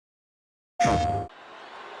The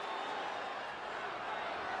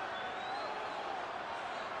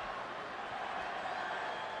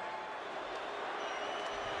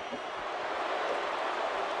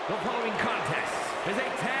following contest is a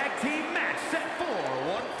tag team match set for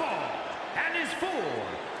one fall and is for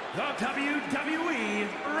the WWE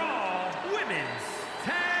Raw Women's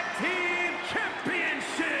Tag Team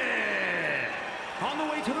Championship. On the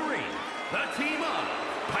way to the ring, the team of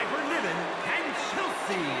Piper Niven and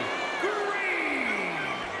Chelsea Green.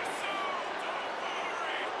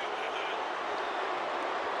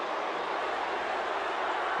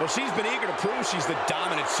 Well, she's been eager to prove she's the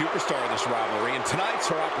dominant superstar of this rivalry, and tonight's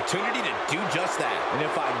her opportunity to do just that. And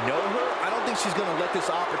if I know her, I don't think she's going to let this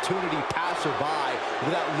opportunity pass her by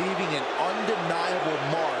without leaving an undeniable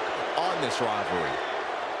mark on this rivalry.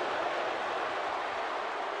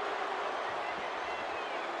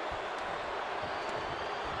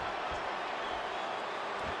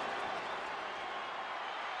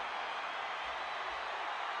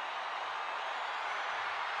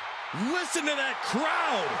 Listen to that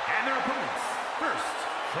crowd! And their opponents, first,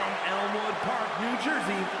 from Elmwood Park, New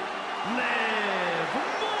Jersey, Liv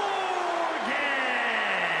Morgan!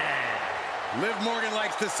 Liv Morgan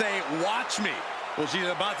likes to say, watch me. Well, she's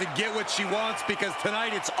about to get what she wants because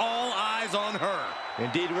tonight it's all eyes on her.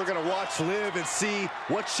 Indeed, we're going to watch Liv and see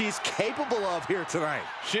what she's capable of here tonight.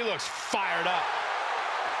 She looks fired up.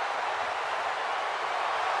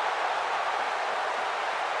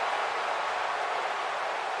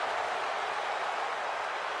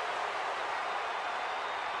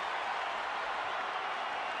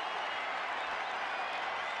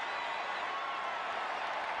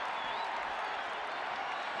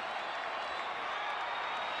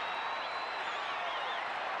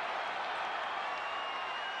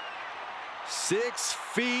 Six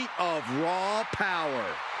feet of raw power.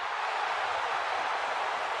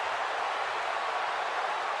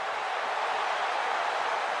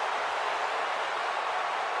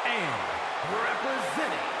 And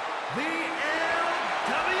representing the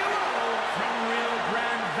LWO from Rio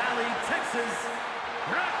Grande Valley, Texas,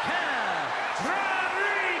 Raquel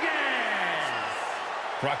Rodriguez.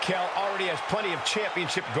 Raquel already has plenty of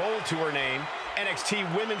championship gold to her name.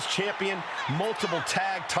 NXT Women's Champion, multiple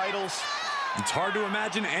tag titles. It's hard to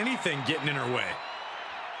imagine anything getting in her way.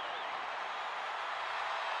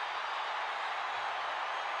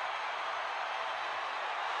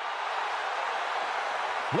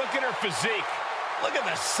 Look at her physique. Look at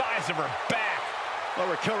the size of her back.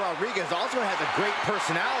 Well, Raquel Rodriguez also has a great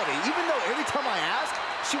personality, even though every time I ask,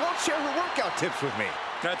 she won't share her workout tips with me.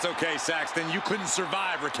 That's okay, Saxton. You couldn't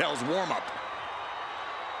survive Raquel's warm-up.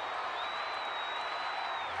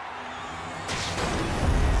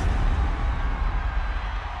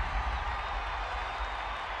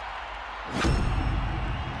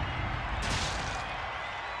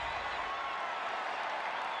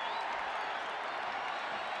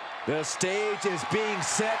 The stage is being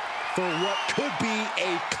set for what could be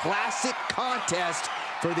a classic contest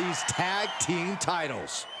for these tag team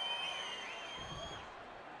titles.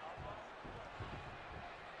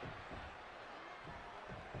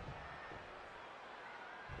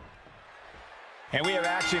 And we have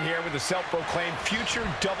action here with the self-proclaimed future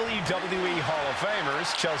WWE Hall of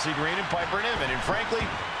Famers, Chelsea Green and Piper Niven. And frankly,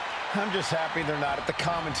 I'm just happy they're not at the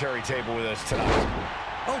commentary table with us tonight.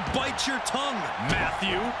 Oh, bite your tongue,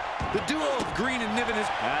 Matthew. The duo of Green and Niven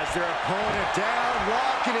has their opponent down,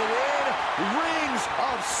 locking it in. Rings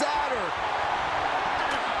of Saturn.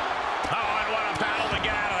 Oh, and what a battle to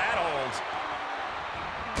get out of that hold.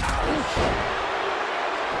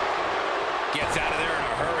 Gets out of there in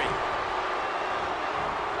a hurry.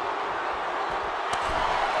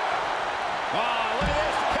 Oh, look at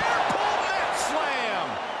this. Hair pull net slam.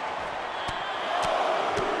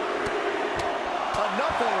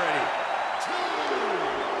 Enough already.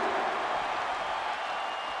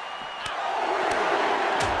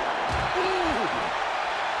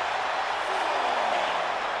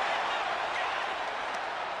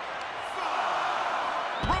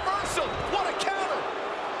 Reversal. What a counter.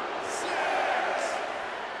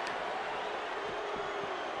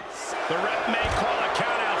 The ref may call a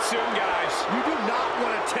count out soon, guys. You do not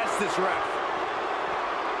want to test this ref.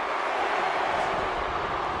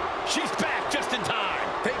 She's back just in time.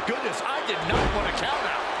 Thank goodness I did not want to count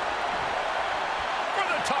out. For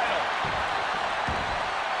the title.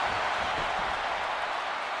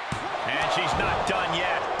 And she's not done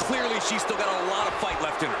yet. clearly she's still got a lot of fight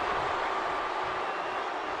left in her.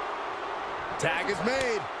 Tag is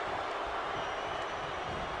made.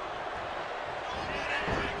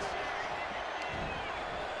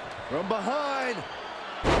 From behind,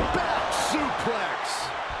 back suplex.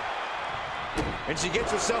 and she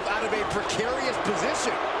gets herself out of a precarious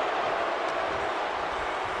position.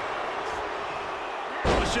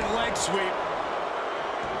 Russian leg sweep.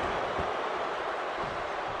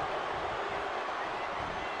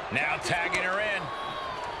 Now tagging her in.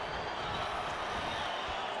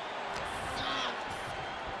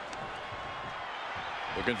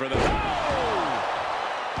 Looking for the... Oh!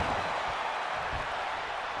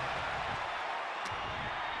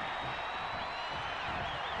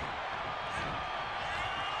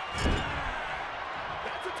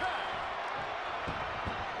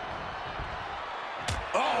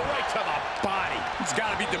 Oh, right to the body. It's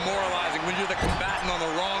got to be demoralizing when you're the combatant on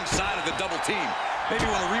the wrong side of the double team. Maybe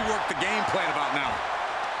you want to rework the game plan about now.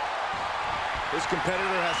 This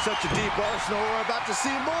competitor has such a deep arsenal. We're about to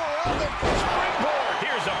see more of it. Springboard.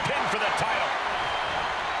 Here's a pin for the title.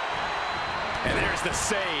 And there's the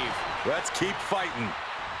save. Let's keep fighting.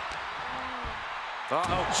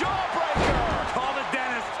 Uh-oh. Jawbreaker. Call the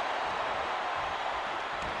dentist.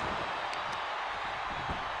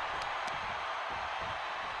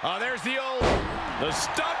 Oh, there's the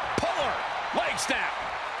stump puller. Leg snap.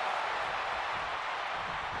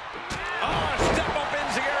 Oh, step up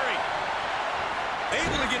enziguri.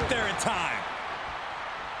 Able to get there in time.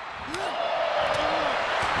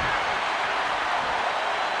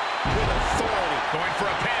 With authority. Going for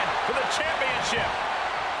a pin for the championship.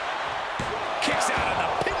 Kicks out on the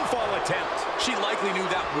pinfall attempt. She likely knew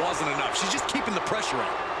that wasn't enough. She's just keeping the pressure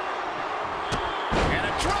on. And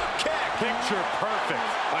a drop kick. Picture perfect.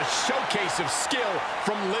 A showcase of skill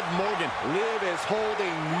from Liv Morgan. Liv is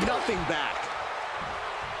holding nothing back.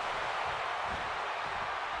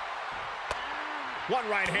 One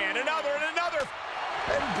right hand, another, and another.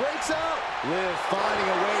 And breaks out. Liv finding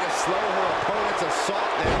a way to slow her opponent's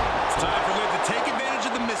assault there. It's time for Liv to take advantage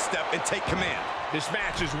of the misstep and take command. This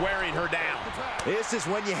match is wearing her down. This is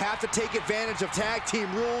when you have to take advantage of tag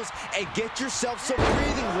team rules and get yourself some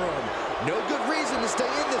breathing room. No good reason to stay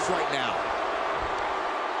in this right now.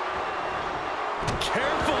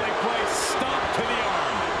 Carefully placed stomp to the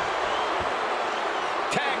arm.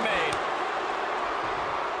 Tag made.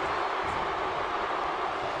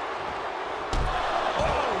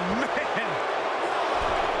 Oh, man.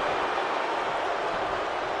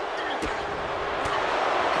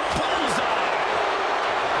 Bullseye.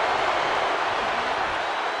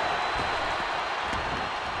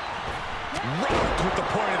 Rocked with the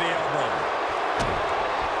point of the elbow.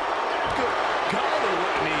 Good golly,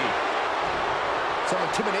 what knee. Some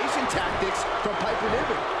intimidation tactics from Piper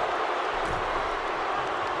Niven.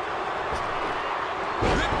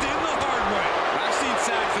 Ripped in the hard way. I've seen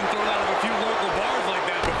Saxon thrown out of a few local bars like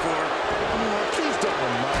that before. Please don't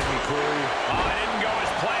remind me, Corey. Oh, it didn't go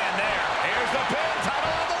as planned there. Here's the pin,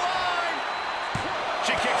 title on the line.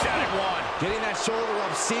 She kicks out at one. Getting that shoulder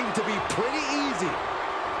up seemed to be pretty easy.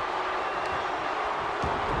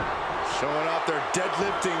 Showing off their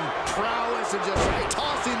deadlifting prowess and just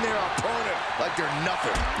tossing their opponent like they're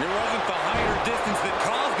nothing. It wasn't the height or distance that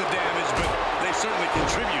caused the damage, but they certainly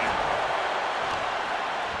contributed.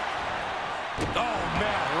 Oh,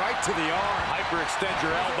 man, right to the arm. Hyperextend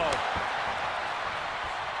your elbow.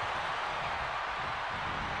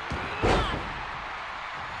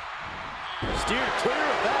 Steered clear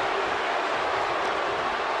of that.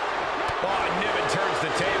 Oh, Niven turns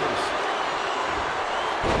the tables.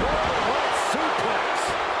 What suplex.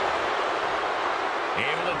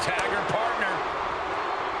 Able to tag her partner.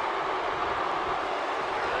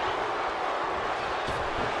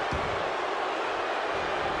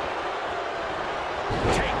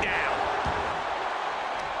 Takedown.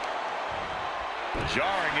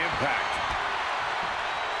 Jarring impact.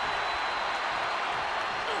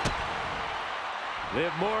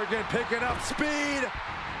 Liv Morgan picking up speed.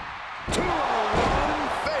 2-on-1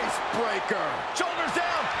 face breaker. Shoulders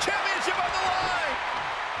down. Championship on the line.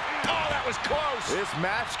 Oh, that was close. This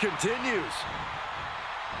match continues.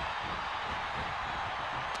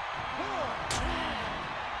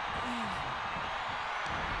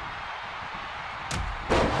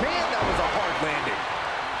 Man, that was a hard landing.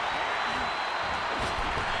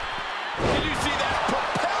 Did you see that?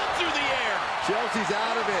 Propelled through the air. Chelsea's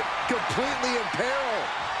out of it, completely in peril.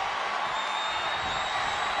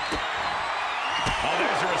 Oh,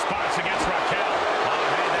 there's a response against Raquel. Oh,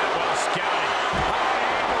 hey, that well scouted.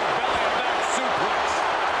 Belly of that suplex.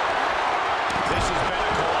 This has been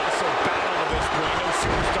a colossal battle to this point. No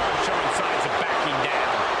superstar showing signs of backing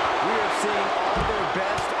down. We are seeing all their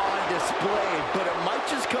best on display, but it might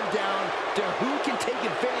just come down to who can take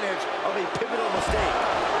advantage of a pivotal mistake.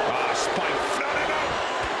 Ah, spike. No.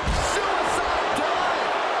 Suicide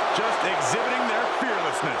dive! Just exhibiting their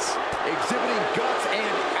fearlessness. Exhibiting guts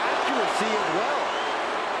and accuracy as well.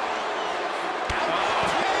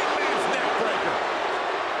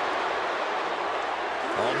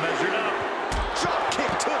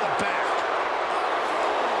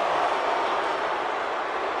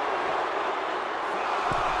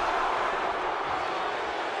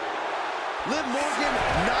 Liv Morgan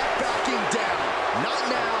not backing down. Not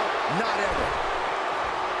now, not ever.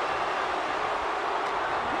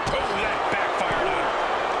 Oh, that backfired on her.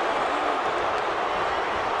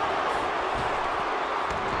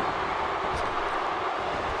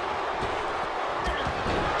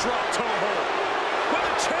 Drop toe hold. With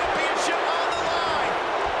the championship on the line.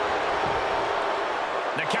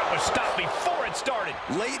 The count was stopped before it started.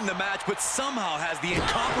 Late in the match, but somehow has the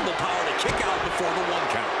incomparable power to kick out before the 1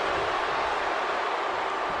 count.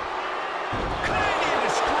 Canadian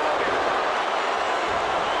destroyer.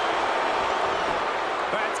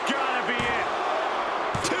 That's gotta be it.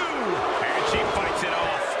 2. And she fights it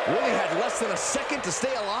off. Really had less than a second to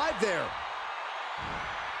stay alive there.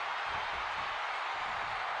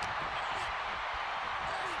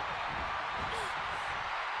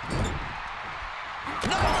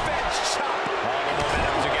 Knife edge chop. All the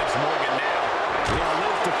momentum's against Morgan now. Yeah,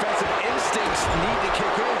 Liv's defensive instincts need to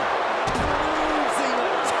kick in. Bruising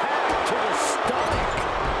attack to the stomach.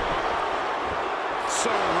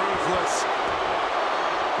 So ruthless.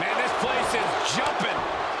 Man, this place is jumping.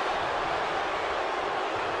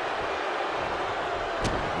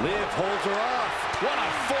 Liv holds her off. What a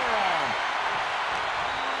forearm.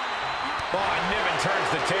 Oh, Niven turns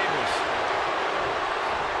the tables.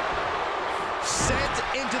 Sent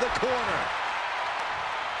into the corner.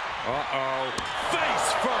 Uh-oh. Face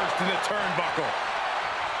first in the turnbuckle.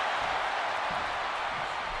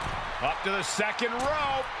 Up to the second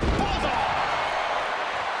rope. Bulldog.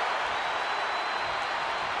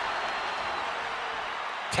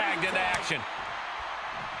 Tagged into action.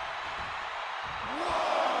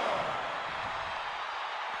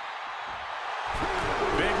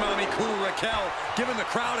 Big Mommy Cool Raquel giving the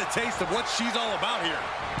crowd a taste of what she's all about here.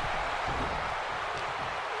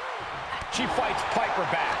 She fights Piper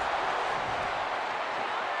back.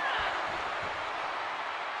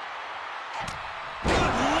 Good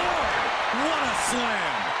Lord! What a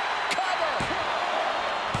slam! Cover!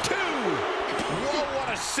 2! Whoa, what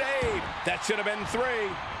a save! That should have been 3.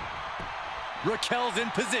 Raquel's in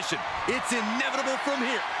position. It's inevitable from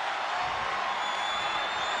here.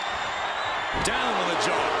 Down on the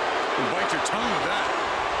jaw. And bite your tongue with that.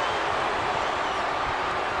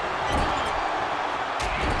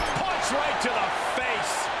 Punch right to the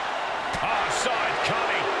face. Oh, saw it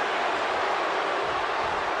coming.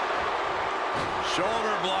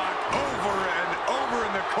 Shoulder block over and over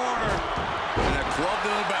in the corner. And a club to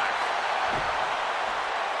the back.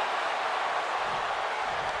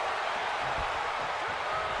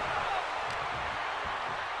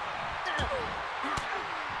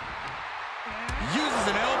 Uses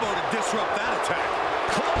an elbow to disrupt that attack.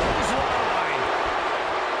 Clothesline.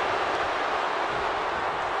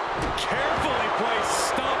 Carefully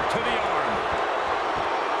placed stomp to the arm.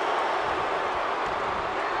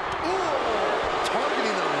 Ooh,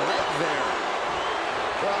 targeting the leg there.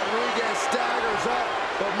 Rodriguez staggers up,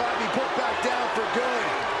 but might be put back down for good.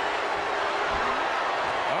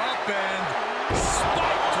 Up and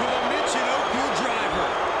spiked with a Michinoku driver.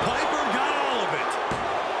 Piper got all of it.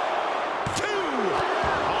 2.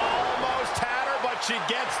 Almost had her, but she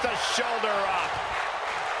gets the shoulder up.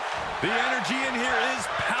 The energy in here is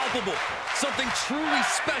palpable. Something truly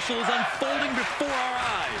special is unfolding before our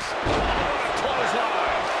eyes. What a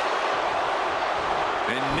clothesline.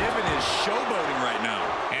 And Niven is showboating right now.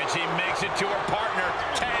 And she makes it to her partner.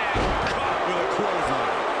 Tag. Caught with a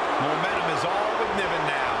clothesline. Momentum is all with Niven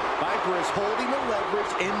now. Piper is holding the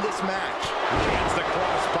leverage in this match. Against the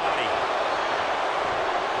crossbody.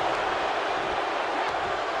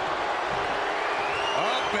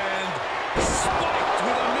 Up and spiked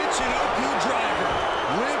with a Michinoku driver.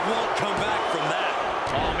 Liv won't come back from that.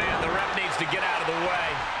 Oh, man, the ref needs to get out of the way.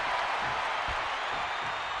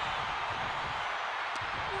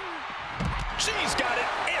 She's got an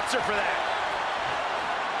answer for that.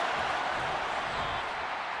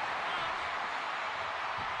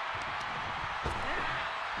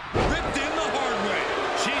 Ripped in the hard way.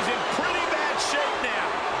 She's in pretty bad shape now.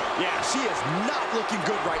 Yeah, she is not looking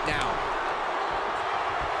good right now.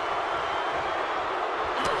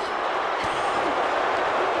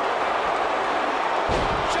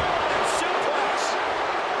 German suplex.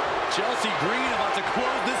 Chelsea Green about to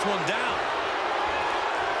close this one down.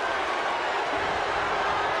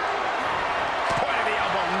 Point of the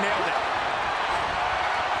elbow, nailed it.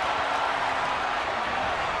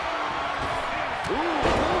 Ooh,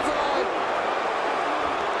 bullseye.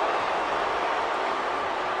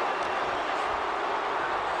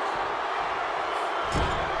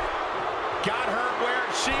 Got her where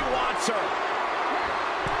she wants her.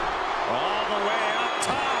 All the way up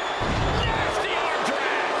top. Nasty arm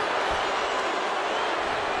drag.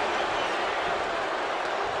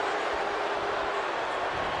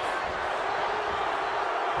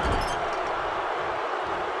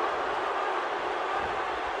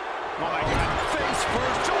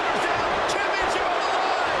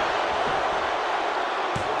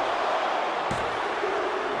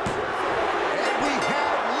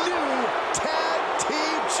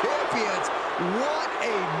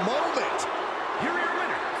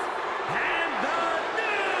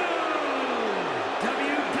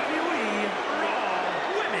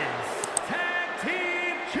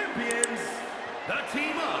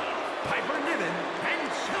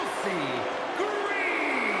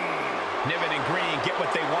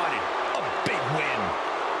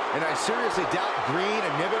 And I seriously doubt Green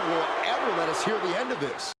and Niven will ever let us hear the end of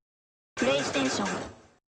this. PlayStation